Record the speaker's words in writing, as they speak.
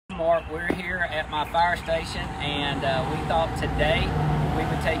Mark. We're here at my fire station, and we thought today we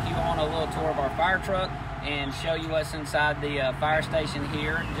would take you on a little tour of our fire truck and show you what's inside the fire station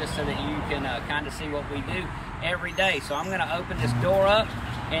here, just so that you can kind of see what we do every day. So I'm going to open this door up,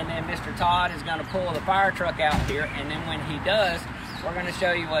 and then Mr. Todd is going to pull the fire truck out here, and then when he does, we're going to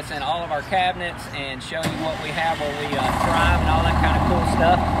show you what's in all of our cabinets and show you what we have where we drive and all that kind of cool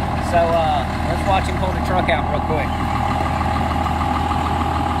stuff. So let's watch him pull the truck out real quick.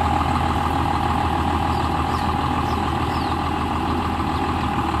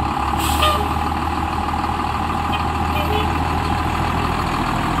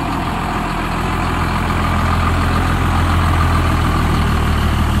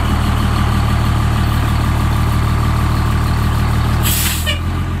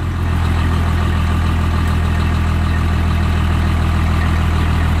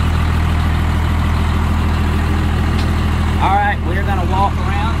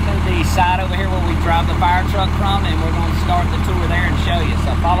 Side over here where we drive the fire truck from, and we're going to start the tour there and show you.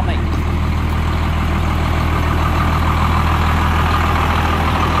 So follow me.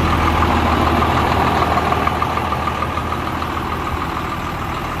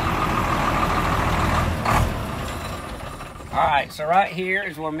 Alright, so right here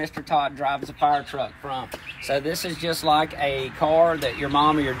is where Mr. Todd drives the fire truck from. So this is just like a car that your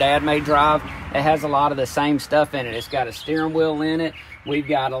mom or your dad may drive. It has a lot of the same stuff in it. It's got a steering wheel in it. We've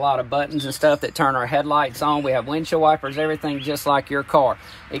got a lot of buttons and stuff that turn our headlights on. We have windshield wipers, everything just like your car,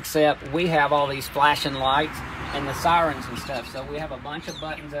 except we have all these flashing lights and the sirens and stuff. So we have a bunch of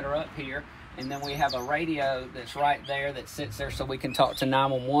buttons that are up here, and then we have a radio that's right there that sits there so we can talk to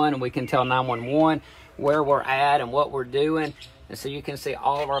 911, and we can tell 911 where we're at and what we're doing. And so you can see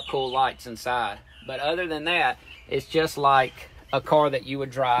all of our cool lights inside. But other than that, it's just like a car that you would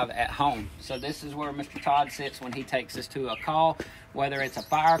drive at home. So this is where Mr. Todd sits when he takes us to a call, whether it's a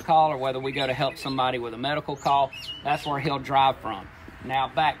fire call or whether we go to help somebody with a medical call. That's where he'll drive from.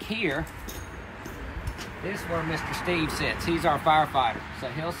 Now back here, this is where Mr. Steve sits. He's our firefighter. So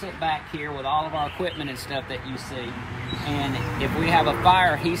he'll sit back here with all of our equipment and stuff that you see. And if we have a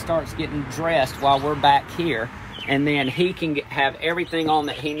fire, he starts getting dressed while we're back here. And then he can have everything on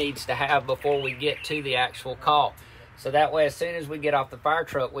that he needs to have before we get to the actual call. So that way, as soon as we get off the fire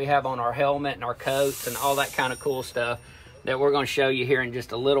truck, we have on our helmet and our coats and all that kind of cool stuff that we're going to show you here in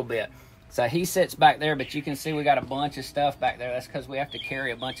just a little bit. So he sits back there, but you can see we got a bunch of stuff back there. That's because we have to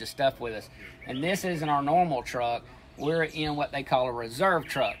carry a bunch of stuff with us. And this isn't our normal truck. We're in what they call a reserve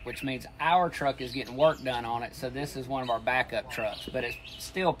truck, which means our truck is getting work done on it. So this is one of our backup trucks, but it's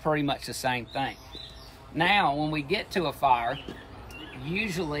still pretty much the same thing. Now, when we get to a fire,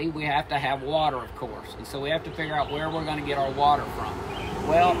 usually we have to have water, of course, and so we have to figure out where we're going to get our water from.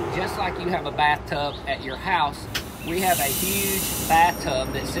 Well, just like you have a bathtub at your house, we have a huge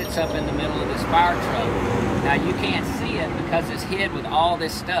bathtub that sits up in the middle of this fire truck. Now, you can't see it because it's hid with all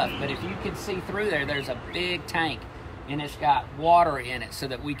this stuff, but if you can see through there, there's a big tank, and it's got water in it so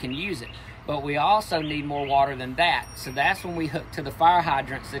that we can use it. But we also need more water than that, so that's when we hook to the fire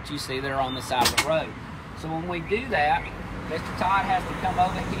hydrants that you see that are on the side of the road. So when we do that, Mr. Todd has to come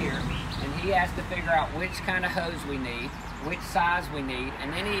over here, and he has to figure out which kind of hose we need, which size we need,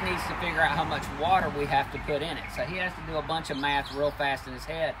 and then he needs to figure out how much water we have to put in it. So he has to do a bunch of math real fast in his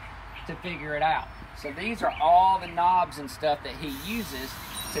head to figure it out. So these are all the knobs and stuff that he uses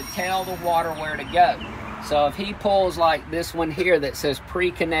to tell the water where to go. So if he pulls like this one here that says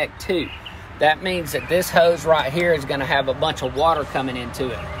pre-connect to, that means that this hose right here is going to have a bunch of water coming into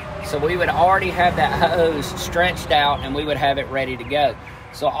it. So we would already have that hose stretched out, and we would have it ready to go.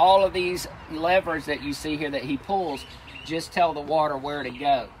 So all of these levers that you see here that he pulls just tell the water where to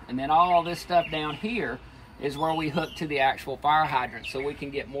go. And then all this stuff down here is where we hook to the actual fire hydrant, so we can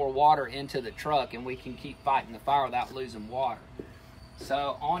get more water into the truck and we can keep fighting the fire without losing water.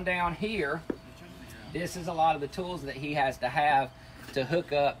 So on down here, this is a lot of the tools that he has to have to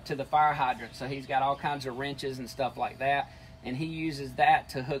hook up to the fire hydrant. So he's got all kinds of wrenches and stuff like that, and he uses that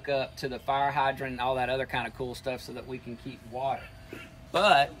to hook up to the fire hydrant and all that other kind of cool stuff so that we can keep water.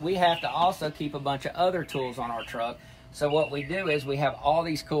 But we have to also keep a bunch of other tools on our truck. So what we do is we have all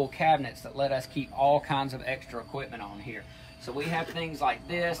these cool cabinets that let us keep all kinds of extra equipment on here. So we have things like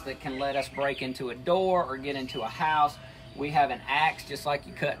this that can let us break into a door or get into a house. We have an axe, just like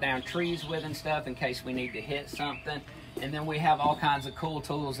you cut down trees with and stuff, in case we need to hit something. And then we have all kinds of cool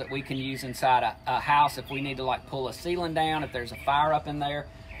tools that we can use inside a house if we need to like pull a ceiling down, if there's a fire up in there.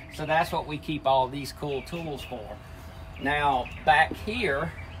 So that's what we keep all these cool tools for. Now back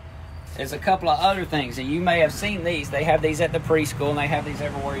here is a couple of other things, and you may have seen these. They have these at the preschool, and they have these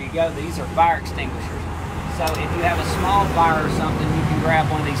everywhere you go. These are fire extinguishers. So if you have a small fire or something, you can grab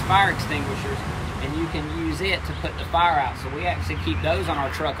one of these fire extinguishers and you can use it to put the fire out. So we actually keep those on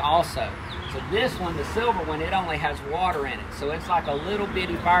our truck also. So this one, the silver one, it only has water in it. So it's like a little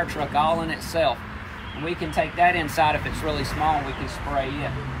bitty fire truck all in itself. And we can take that inside if it's really small and we can spray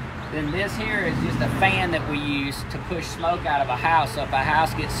it. Then this here is just a fan that we use to push smoke out of a house. So if a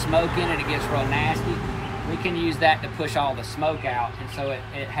house gets smoke in it, it gets real nasty, we can use that to push all the smoke out, and so it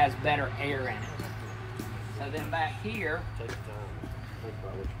has better air in it. So then back here,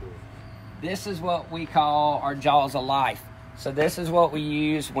 this is what we call our jaws of life. So this is what we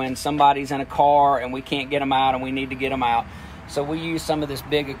use when somebody's in a car and we can't get them out and we need to get them out. So we use some of this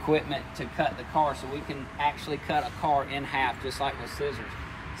big equipment to cut the car, so we can actually cut a car in half just like with scissors.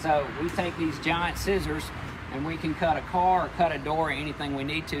 So we take these giant scissors and we can cut a car or cut a door or anything we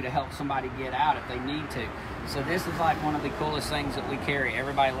need to help somebody get out if they need to. So this is like one of the coolest things that we carry.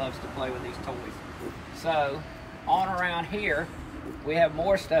 Everybody loves to play with these toys. So on around here, we have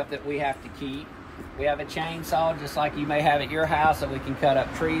more stuff that we have to keep. We have a chainsaw just like you may have at your house, so we can cut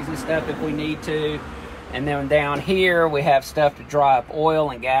up trees and stuff if we need to. And then down here, we have stuff to dry up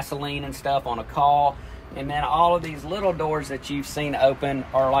oil and gasoline and stuff on a call. And then all of these little doors that you've seen open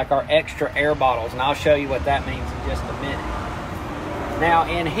are like our extra air bottles, and I'll show you what that means in just a minute. Now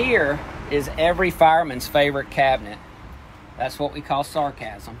in here is every fireman's favorite cabinet. That's what we call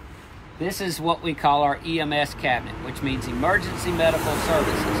sarcasm. This is what we call our EMS cabinet, which means emergency medical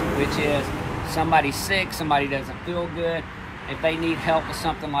services, which is somebody's sick, somebody doesn't feel good, if they need help with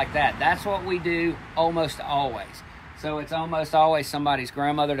something like that. That's what we do almost always. So it's almost always somebody's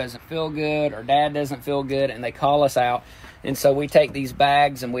grandmother doesn't feel good or dad doesn't feel good and they call us out. And so we take these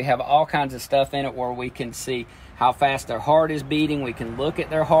bags and we have all kinds of stuff in it where we can see how fast their heart is beating. We can look at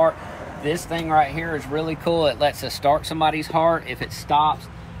their heart. This thing right here is really cool. It lets us start somebody's heart if it stops.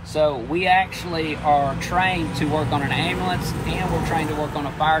 So we actually are trained to work on an ambulance and we're trained to work on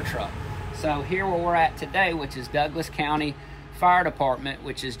a fire truck. So here where we're at today, which is Douglas County Fire Department,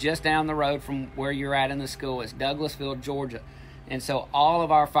 which is just down the road from where you're at in the school, is Douglasville, Georgia. And so all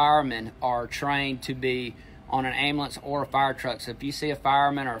of our firemen are trained to be on an ambulance or a fire truck. So if you see a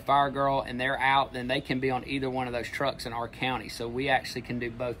fireman or a fire girl and they're out, then they can be on either one of those trucks in our county. So we actually can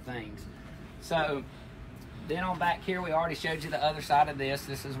do both things. So then on back here, we already showed you the other side of this.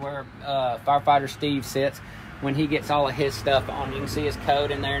 This is where firefighter Steve sits when he gets all of his stuff on. You can see his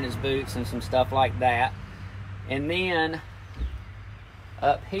coat in there and his boots and some stuff like that. And then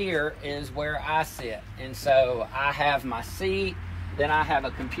up here is where I sit. And so I have my seat, then I have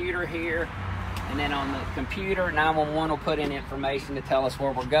a computer here, and then on the computer, 911 will put in information to tell us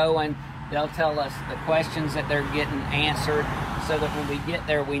where we're going. They'll tell us the questions that they're getting answered so that when we get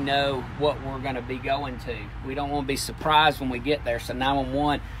there, we know what we're going to be going to. We don't want to be surprised when we get there. So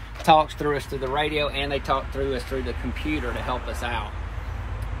 911 talks through us through the radio and they talk through us through the computer to help us out.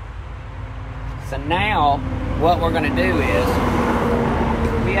 So now what we're going to do is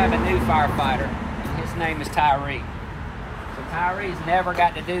we have a new firefighter. His name is Tyree. So Tyree's never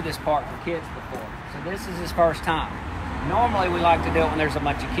got to do this part for kids before. So this is his first time. Normally we like to do it when there's a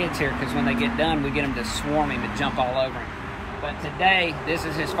bunch of kids here because when they get done, we get them to swarm him and jump all over him. But today, this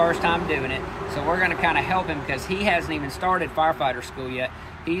is his first time doing it. So we're going to kind of help him because he hasn't even started firefighter school yet.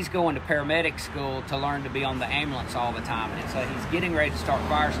 He's going to paramedic school to learn to be on the ambulance all the time. And so he's getting ready to start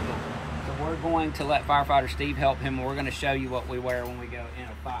fire school. So we're going to let firefighter Steve help him. And we're going to show you what we wear when we go in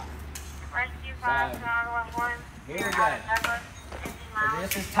a fire. So, here we go. So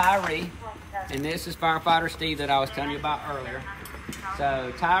this is Tyree, and this is firefighter Steve that I was telling you about earlier.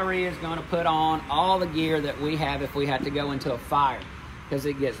 So Tyree is going to put on all the gear that we have if we have to go into a fire, because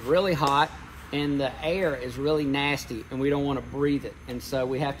it gets really hot and the air is really nasty and we don't want to breathe it. And so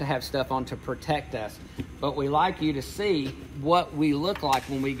we have to have stuff on to protect us. But we like you to see what we look like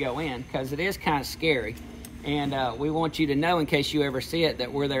when we go in, because it is kind of scary. And we want you to know, in case you ever see it,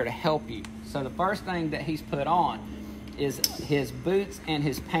 that we're there to help you. So the first thing that he's put on is his boots and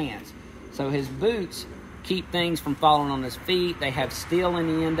his pants. So his boots keep things from falling on his feet. They have steel in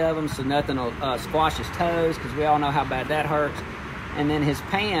the end of them, so nothing will squash his toes, because we all know how bad that hurts. And then his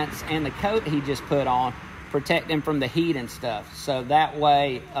pants and the coat he just put on protect him from the heat and stuff. So that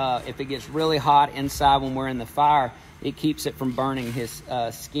way, if it gets really hot inside when we're in the fire, it keeps it from burning his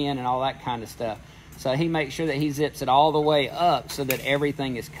skin and all that kind of stuff. So he makes sure that he zips it all the way up so that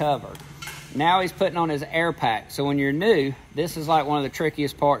everything is covered. Now he's putting on his air pack. So when you're new, this is like one of the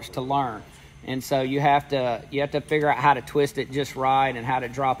trickiest parts to learn. And so you have to figure out how to twist it just right and how to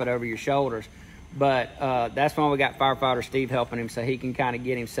drop it over your shoulders. But that's why we got firefighter Steve helping him, so he can kind of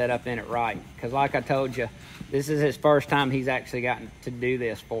get him set up in it right. Because like I told you, this is his first time he's actually gotten to do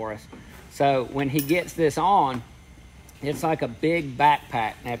this for us. So when he gets this on, It's like a big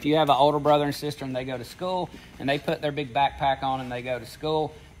backpack. Now, if you have an older brother and sister and they go to school and they put their big backpack on and they go to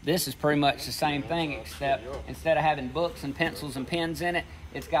school, this is pretty much the same thing, except instead of having books and pencils and pens in it,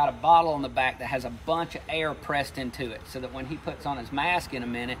 it's got a bottle on the back that has a bunch of air pressed into it, so that when he puts on his mask in a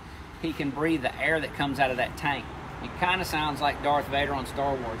minute, he can breathe the air that comes out of that tank. It kind of sounds like Darth Vader on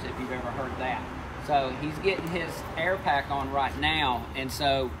Star Wars, if you've ever heard that. So he's getting his air pack on right now, and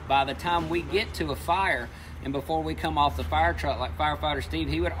so by the time we get to a fire, and before we come off the fire truck, like Firefighter Steve,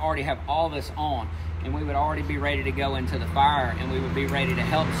 he would already have all this on, and we would already be ready to go into the fire, and we would be ready to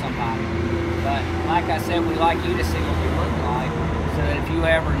help somebody. But like I said, we like you to see what we look like, so that if you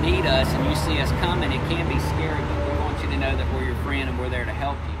ever need us and you see us coming, it can be scary, but we want you to know that we're your friend and we're there to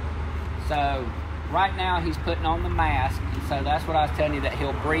help you. So right now he's putting on the mask, and so that's what I was telling you, that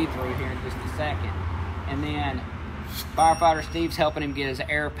he'll breathe through here in just a second. And then Firefighter Steve's helping him get his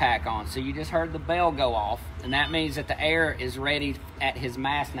air pack on. So you just heard the bell go off, and that means that the air is ready at his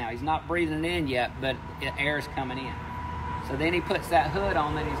mask now. He's not breathing in yet, but the air is coming in. So then he puts that hood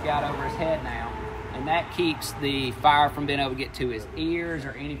on that he's got over his head now, and that keeps the fire from being able to get to his ears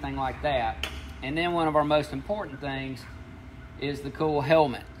or anything like that. And then one of our most important things is the cool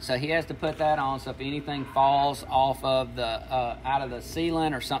helmet. So he has to put that on, so if anything falls off of the out of the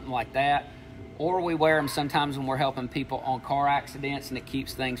ceiling or something like that, or we wear them sometimes when we're helping people on car accidents, and it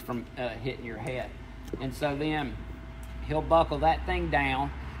keeps things from hitting your head. And so then he'll buckle that thing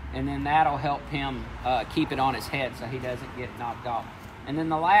down, and then that'll help him keep it on his head so he doesn't get knocked off. And then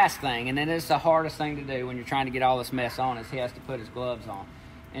the last thing, and then it's the hardest thing to do when you're trying to get all this mess on, is he has to put his gloves on.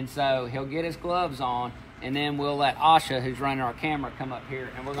 And so he'll get his gloves on, and then we'll let Asha, who's running our camera, come up here,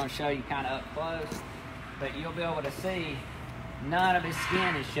 and we're going to show you kind of up close. But you'll be able to see none of his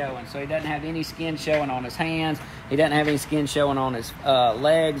skin is showing. So he doesn't have any skin showing on his hands. He doesn't have any skin showing on his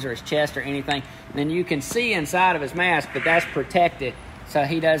legs or his chest or anything. And then you can see inside of his mask, but that's protected, so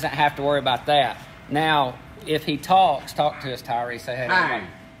he doesn't have to worry about that. Now, if he talk to us, Tyree. Say hey. Hi.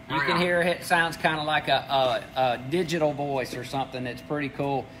 You can hear it sounds kind of like a digital voice or something. That's pretty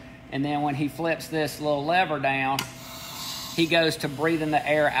cool. And then when he flips this little lever down, he goes to breathing the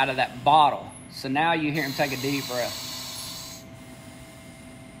air out of that bottle. So now you hear him take a deep breath.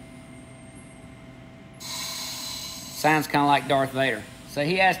 Sounds kind of like Darth Vader. So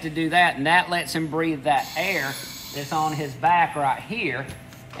he has to do that, and that lets him breathe that air that's on his back right here,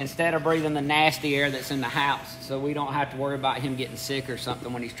 instead of breathing the nasty air that's in the house. So we don't have to worry about him getting sick or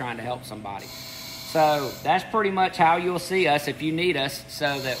something when he's trying to help somebody. So that's pretty much how you'll see us if you need us,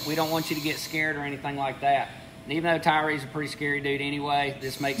 so that we don't want you to get scared or anything like that. And even though Tyree's a pretty scary dude anyway,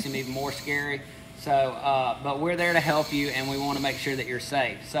 this makes him even more scary. So, but we're there to help you, and we want to make sure that you're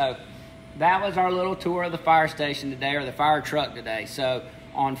safe. So that was our little tour of the fire station today, or the fire truck today. So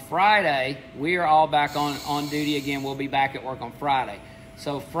on Friday, we are all back on duty again. We'll be back at work on Friday.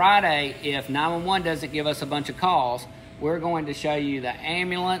 So Friday, if 911 doesn't give us a bunch of calls, we're going to show you the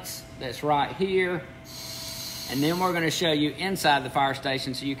ambulance that's right here, and then we're going to show you inside the fire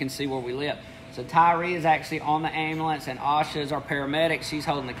station so you can see where we live. So Tyree is actually on the ambulance, and Asha is our paramedic. She's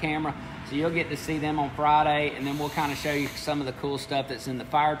holding the camera. So you'll get to see them on Friday, and then we'll kind of show you some of the cool stuff that's in the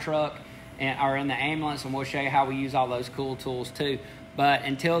fire truck or in the ambulance, and we'll show you how we use all those cool tools too. But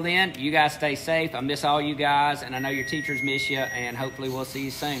until then, you guys stay safe. I miss all you guys, and I know your teachers miss you, and hopefully we'll see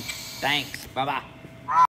you soon. Thanks. Bye-bye.